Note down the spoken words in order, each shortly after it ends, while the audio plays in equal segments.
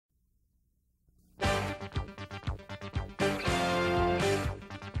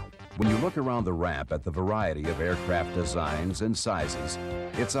When you look around the ramp at the variety of aircraft designs and sizes,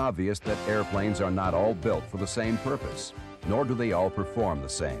 it's obvious that airplanes are not all built for the same purpose, nor do they all perform the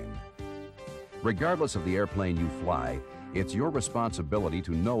same. Regardless of the airplane you fly, it's your responsibility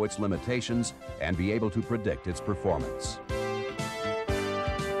to know its limitations and be able to predict its performance.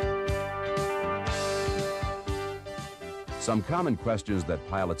 Some common questions that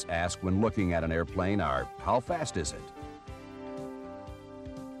pilots ask when looking at an airplane are, how fast is it?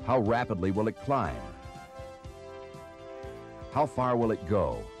 How rapidly will it climb? How far will it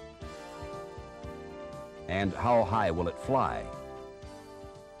go? And how high will it fly?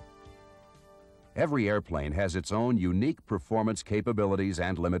 Every airplane has its own unique performance capabilities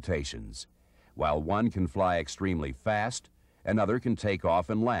and limitations. While one can fly extremely fast, another can take off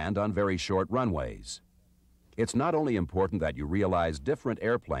and land on very short runways. It's not only important that you realize different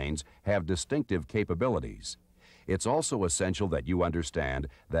airplanes have distinctive capabilities, it's also essential that you understand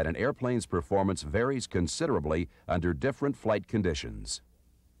that an airplane's performance varies considerably under different flight conditions.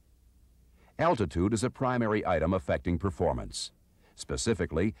 Altitude is a primary item affecting performance.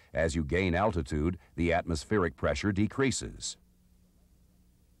 Specifically, as you gain altitude, the atmospheric pressure decreases.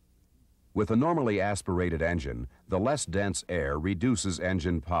 With a normally aspirated engine, the less dense air reduces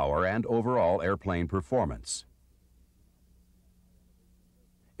engine power and overall airplane performance.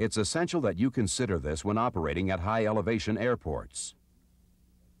 It's essential that you consider this when operating at high elevation airports.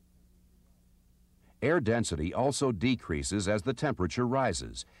 Air density also decreases as the temperature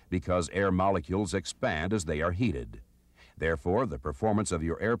rises because air molecules expand as they are heated. Therefore, the performance of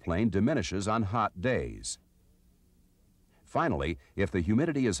your airplane diminishes on hot days. Finally, if the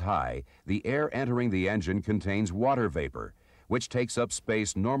humidity is high, the air entering the engine contains water vapor, which takes up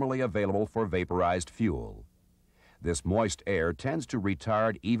space normally available for vaporized fuel. This moist air tends to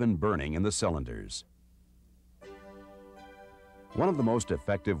retard even burning in the cylinders. One of the most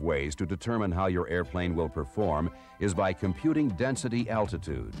effective ways to determine how your airplane will perform is by computing density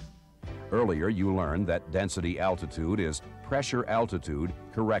altitude. Earlier, you learned that density altitude is pressure altitude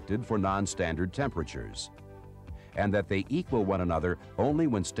corrected for non-standard temperatures, and that they equal one another only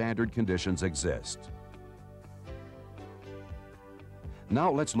when standard conditions exist. Now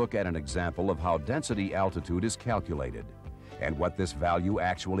let's look at an example of how density altitude is calculated and what this value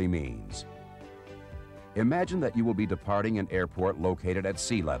actually means. Imagine that you will be departing an airport located at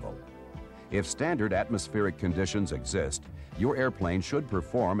sea level. If standard atmospheric conditions exist, your airplane should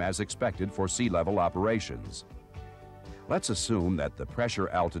perform as expected for sea level operations. Let's assume that the pressure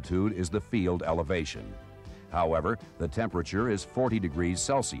altitude is the field elevation. However, the temperature is 40 degrees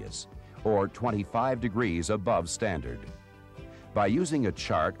Celsius, or 25 degrees above standard. By using a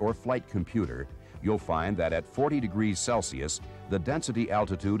chart or flight computer, you'll find that at 40 degrees Celsius, the density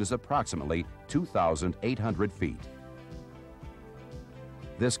altitude is approximately 2,800 feet.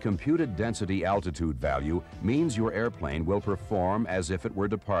 This computed density altitude value means your airplane will perform as if it were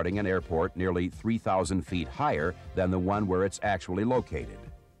departing an airport nearly 3,000 feet higher than the one where it's actually located.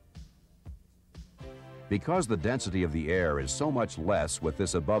 Because the density of the air is so much less with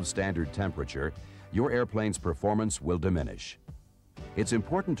this above standard temperature, your airplane's performance will diminish. It's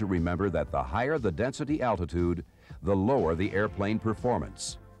important to remember that the higher the density altitude, the lower the airplane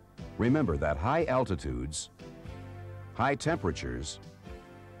performance. Remember that high altitudes, high temperatures,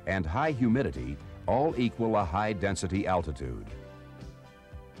 and high humidity all equal a high density altitude.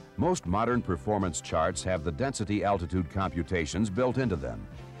 Most modern performance charts have the density altitude computations built into them.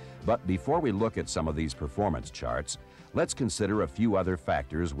 But before we look at some of these performance charts, let's consider a few other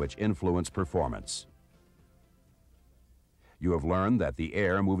factors which influence performance. You have learned that the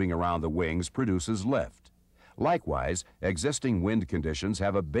air moving around the wings produces lift. Likewise, existing wind conditions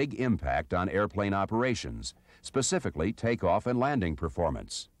have a big impact on airplane operations, specifically takeoff and landing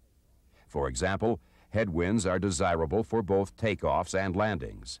performance. For example, headwinds are desirable for both takeoffs and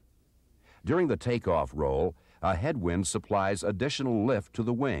landings. During the takeoff roll, a headwind supplies additional lift to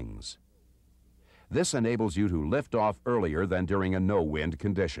the wings. This enables you to lift off earlier than during a no-wind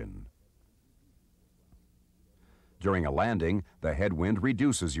condition. During a landing, the headwind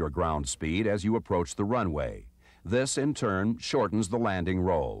reduces your ground speed as you approach the runway. This, in turn, shortens the landing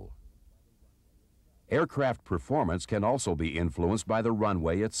roll. Aircraft performance can also be influenced by the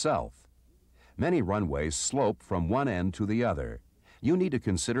runway itself. Many runways slope from one end to the other. You need to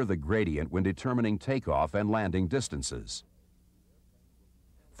consider the gradient when determining takeoff and landing distances.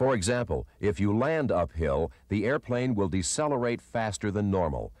 For example, if you land uphill, the airplane will decelerate faster than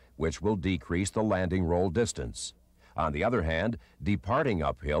normal, which will decrease the landing roll distance. On the other hand, departing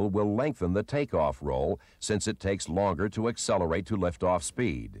uphill will lengthen the takeoff roll since it takes longer to accelerate to liftoff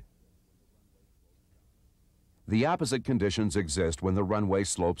speed. The opposite conditions exist when the runway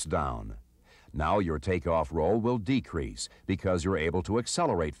slopes down. Now your takeoff roll will decrease because you're able to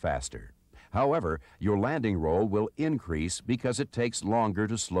accelerate faster. However, your landing roll will increase because it takes longer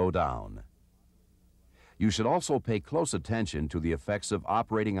to slow down. You should also pay close attention to the effects of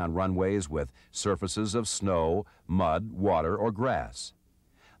operating on runways with surfaces of snow, mud, water, or grass.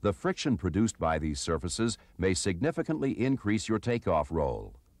 The friction produced by these surfaces may significantly increase your takeoff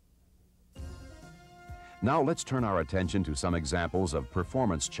roll. Now let's turn our attention to some examples of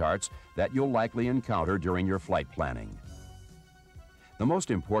performance charts that you'll likely encounter during your flight planning. The most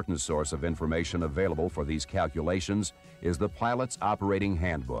important source of information available for these calculations is the pilot's operating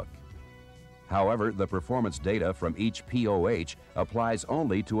handbook. However, the performance data from each POH applies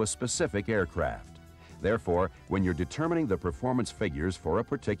only to a specific aircraft. Therefore, when you're determining the performance figures for a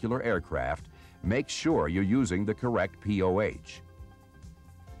particular aircraft, make sure you're using the correct POH.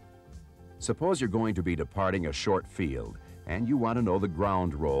 Suppose you're going to be departing a short field and you want to know the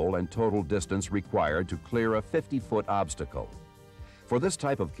ground roll and total distance required to clear a 50-foot obstacle. For this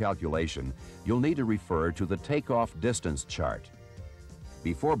type of calculation, you'll need to refer to the takeoff distance chart.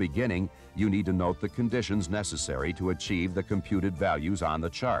 Before beginning, you need to note the conditions necessary to achieve the computed values on the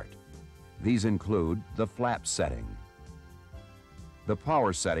chart. These include the flap setting, the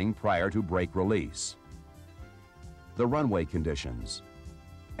power setting prior to brake release, the runway conditions,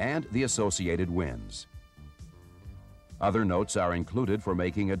 and the associated winds. Other notes are included for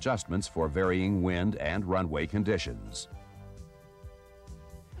making adjustments for varying wind and runway conditions.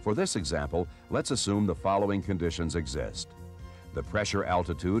 For this example, let's assume the following conditions exist. The pressure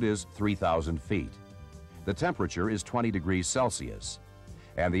altitude is 3,000 feet. The temperature is 20 degrees Celsius.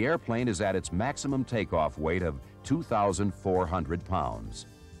 And the airplane is at its maximum takeoff weight of 2,400 pounds.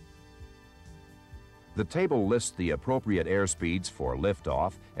 The table lists the appropriate airspeeds for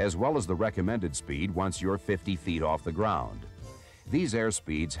liftoff as well as the recommended speed once you're 50 feet off the ground. These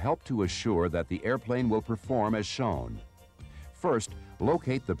airspeeds help to assure that the airplane will perform as shown. First,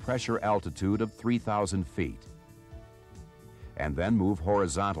 locate the pressure altitude of 3,000 feet. And then move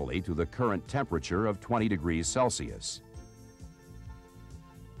horizontally to the current temperature of 20 degrees Celsius.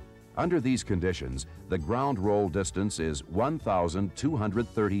 Under these conditions, the ground roll distance is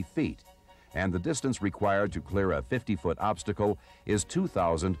 1,230 feet, and the distance required to clear a 50-foot obstacle is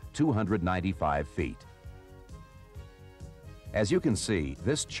 2,295 feet. As you can see,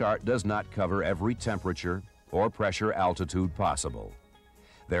 this chart does not cover every temperature or pressure altitude possible.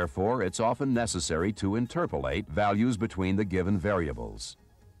 Therefore, it's often necessary to interpolate values between the given variables.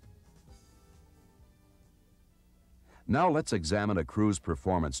 Now let's examine a cruise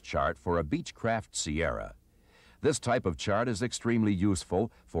performance chart for a Beechcraft Sierra. This type of chart is extremely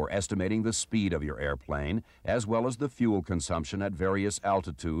useful for estimating the speed of your airplane as well as the fuel consumption at various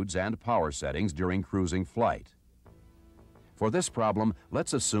altitudes and power settings during cruising flight. For this problem,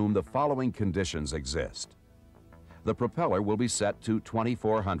 let's assume the following conditions exist. The propeller will be set to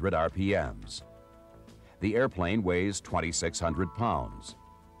 2,400 RPMs. The airplane weighs 2,600 pounds.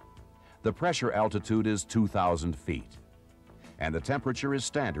 The pressure altitude is 2,000 feet, and the temperature is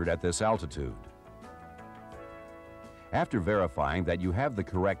standard at this altitude. After verifying that you have the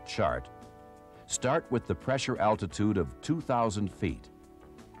correct chart, start with the pressure altitude of 2,000 feet.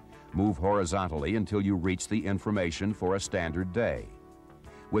 Move horizontally until you reach the information for a standard day.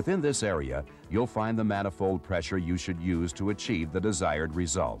 Within this area, you'll find the manifold pressure you should use to achieve the desired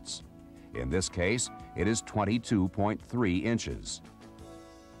results. In this case, it is 22.3 inches.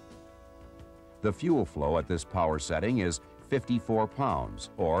 The fuel flow at this power setting is 54 pounds,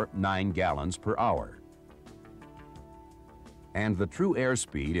 or 9 gallons per hour. And the true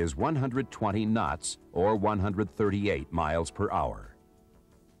airspeed is 120 knots, or 138 miles per hour.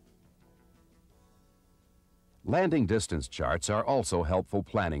 Landing distance charts are also helpful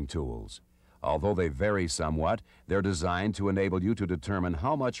planning tools. Although they vary somewhat, they're designed to enable you to determine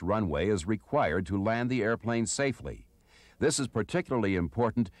how much runway is required to land the airplane safely. This is particularly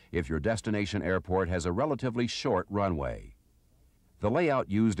important if your destination airport has a relatively short runway. The layout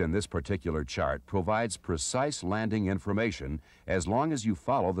used in this particular chart provides precise landing information as long as you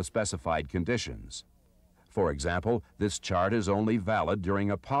follow the specified conditions. For example, this chart is only valid during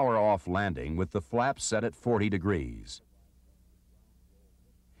a power-off landing with the flaps set at 40 degrees.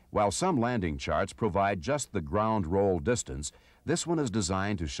 While some landing charts provide just the ground roll distance, this one is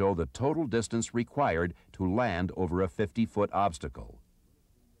designed to show the total distance required to land over a 50-foot obstacle.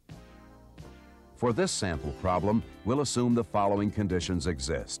 For this sample problem, we'll assume the following conditions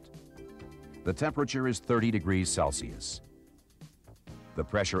exist. The temperature is 30 degrees Celsius. The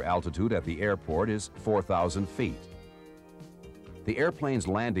pressure altitude at the airport is 4,000 feet. The airplane's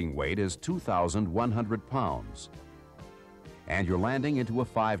landing weight is 2,100 pounds. And you're landing into a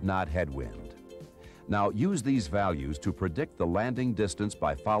 5-knot headwind. Now use these values to predict the landing distance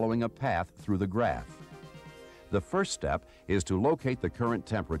by following a path through the graph. The first step is to locate the current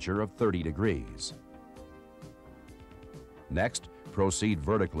temperature of 30 degrees. Next, proceed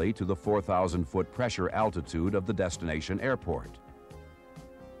vertically to the 4,000-foot pressure altitude of the destination airport.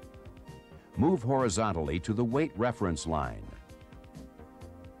 Move horizontally to the weight reference line.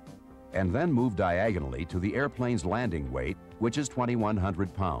 And then move diagonally to the airplane's landing weight, which is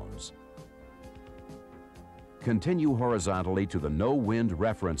 2,100 pounds. Continue horizontally to the no-wind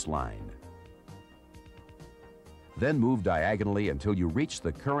reference line. Then move diagonally until you reach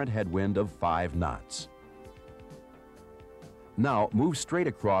the current headwind of 5 knots. Now move straight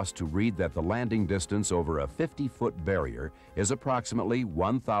across to read that the landing distance over a 50-foot barrier is approximately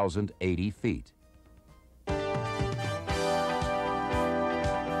 1,080 feet.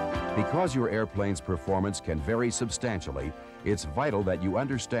 Because your airplane's performance can vary substantially, it's vital that you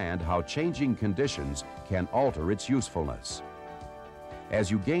understand how changing conditions can alter its usefulness. As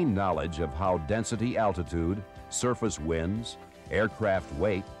you gain knowledge of how density, altitude, surface winds, aircraft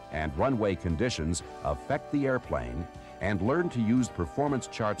weight, and runway conditions affect the airplane, and learn to use performance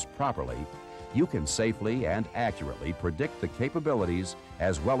charts properly, you can safely and accurately predict the capabilities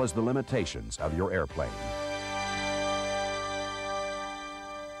as well as the limitations of your airplane.